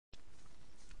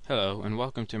Hello and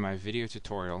welcome to my video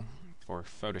tutorial for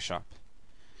Photoshop.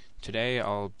 Today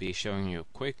I'll be showing you a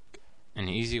quick and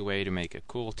easy way to make a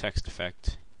cool text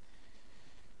effect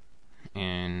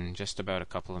in just about a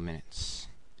couple of minutes.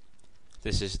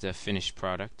 This is the finished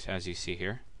product as you see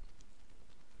here.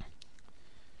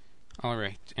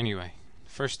 Alright, anyway,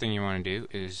 first thing you want to do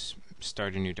is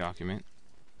start a new document.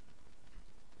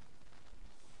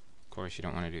 Of course you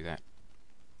don't want to do that.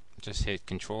 Just hit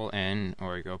Control N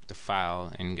or go up to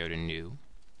File and go to New.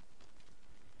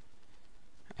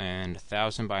 And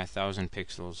 1000 by 1000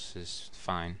 pixels is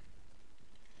fine.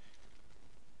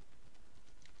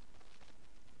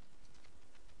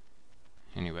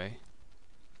 Anyway,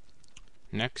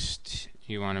 next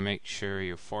you want to make sure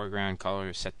your foreground color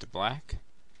is set to black,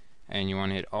 and you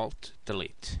want to hit Alt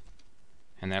Delete,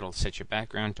 and that'll set your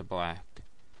background to black.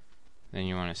 Then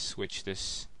you want to switch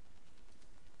this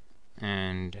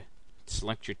and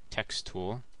select your text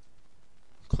tool,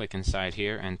 click inside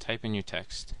here and type in your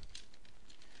text.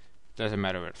 Doesn't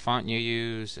matter what font you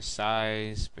use, the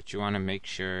size, but you want to make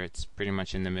sure it's pretty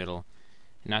much in the middle,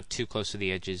 not too close to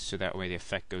the edges, so that way the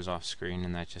effect goes off screen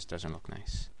and that just doesn't look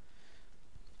nice.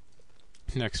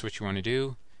 Next, what you want to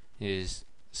do is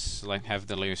have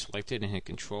the layer selected and hit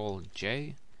Control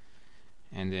J,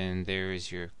 and then there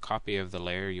is your copy of the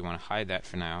layer. You want to hide that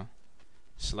for now.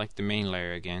 Select the main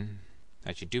layer again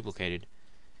that you duplicated,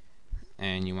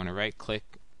 and you want to right click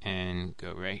and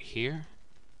go right here.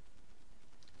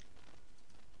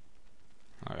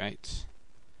 Alright,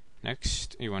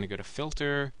 next you want to go to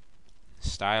Filter,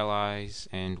 Stylize,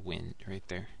 and Wind right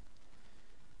there,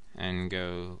 and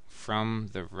go from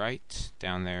the right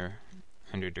down there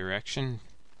under Direction,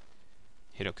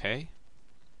 hit OK.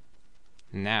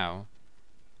 Now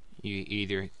you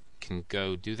either can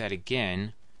go do that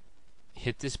again,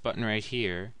 hit this button right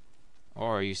here,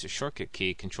 or use the shortcut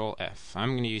key Control F.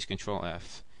 I'm going to use Control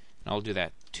F, and I'll do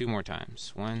that 2 more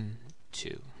times. 1,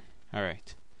 2.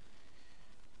 Alright.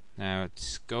 Now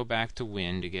let's go back to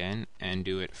Wind again and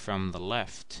do it from the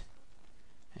left.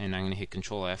 And I'm going to hit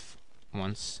Control F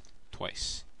once,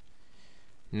 twice.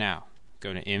 Now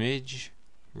go to Image,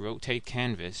 Rotate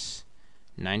Canvas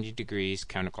 90 degrees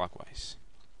counterclockwise.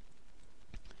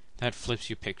 That flips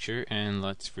your picture, and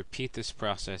let's repeat this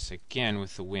process again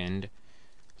with the wind.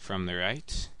 From the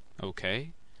right,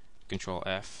 OK, Control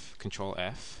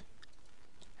F,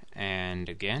 and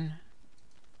again,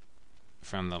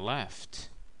 from the left,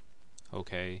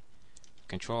 OK,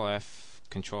 Control F.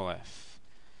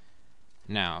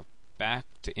 Now, back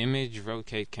to Image,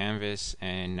 Rotate Canvas,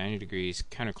 and 90 degrees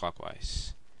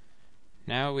counterclockwise.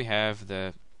 Now we have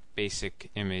the basic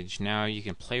image. Now you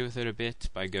can play with it a bit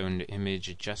by going to Image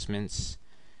Adjustments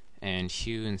and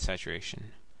Hue and Saturation.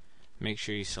 Make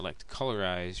sure you select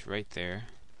Colorize right there,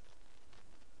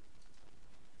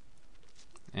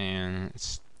 and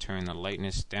let's turn the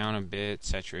lightness down a bit,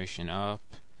 saturation up,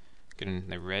 get in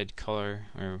the red color,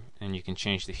 and you can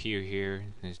change the hue here.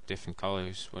 There's different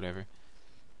colors, whatever.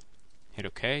 Hit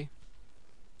OK.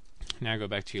 Now go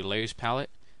back to your Layers palette,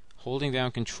 holding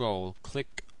down Control,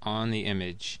 click on the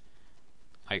image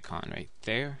icon right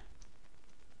there.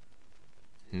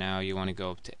 Now you want to go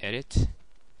up to Edit.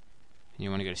 You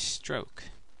want to go to Stroke.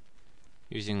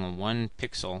 Using a 1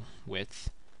 pixel width,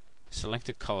 select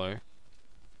a color.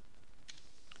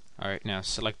 Alright, now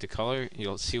select the color.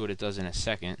 You'll see what it does in a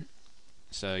second.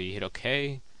 So you hit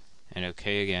OK, and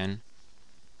OK again,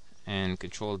 and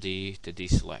Control D to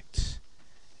deselect.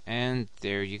 And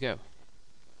there you go.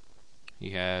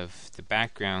 You have the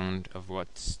background of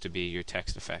what's to be your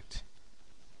text effect.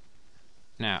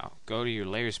 Now, go to your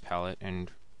Layers palette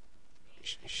and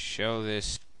show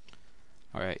this.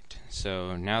 Alright,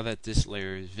 so now that this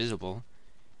layer is visible,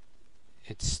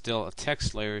 it's still a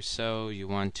text layer, so you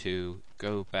want to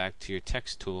go back to your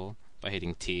text tool by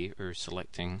hitting T or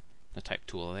selecting the type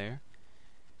tool there.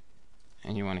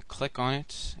 And you want to click on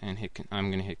it and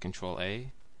I'm going to hit Control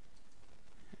A.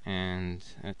 And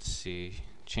let's see,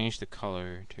 change the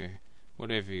color to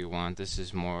whatever you want. This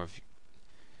is more of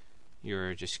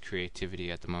your just creativity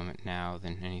at the moment now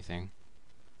than anything.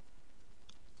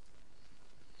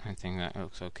 I think that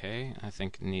looks okay. I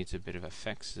think it needs a bit of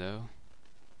effects though.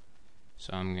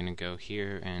 So I'm going to go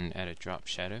here and add a drop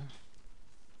shadow.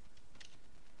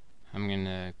 I'm going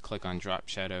to click on drop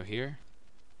shadow here,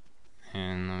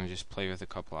 and let me just play with a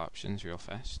couple options real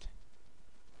fast.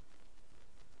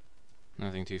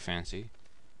 Nothing too fancy.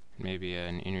 Maybe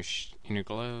an inner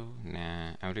glow,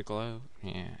 nah, outer glow,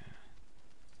 yeah.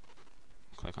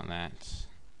 Click on that.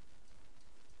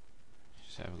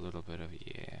 Just have a little bit of,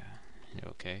 yeah.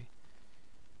 Okay,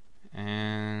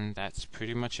 and that's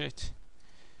pretty much it.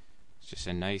 It's just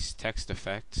a nice text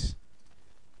effect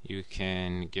you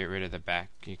can get rid of the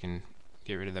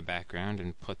background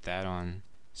and put that on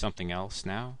something else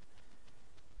now.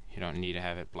 You don't need to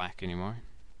have it black anymore.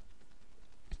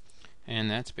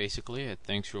 And that's basically it.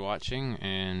 Thanks for watching,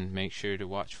 and make sure to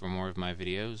watch for more of my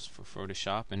videos for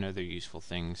Photoshop and other useful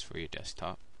things for your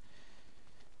desktop.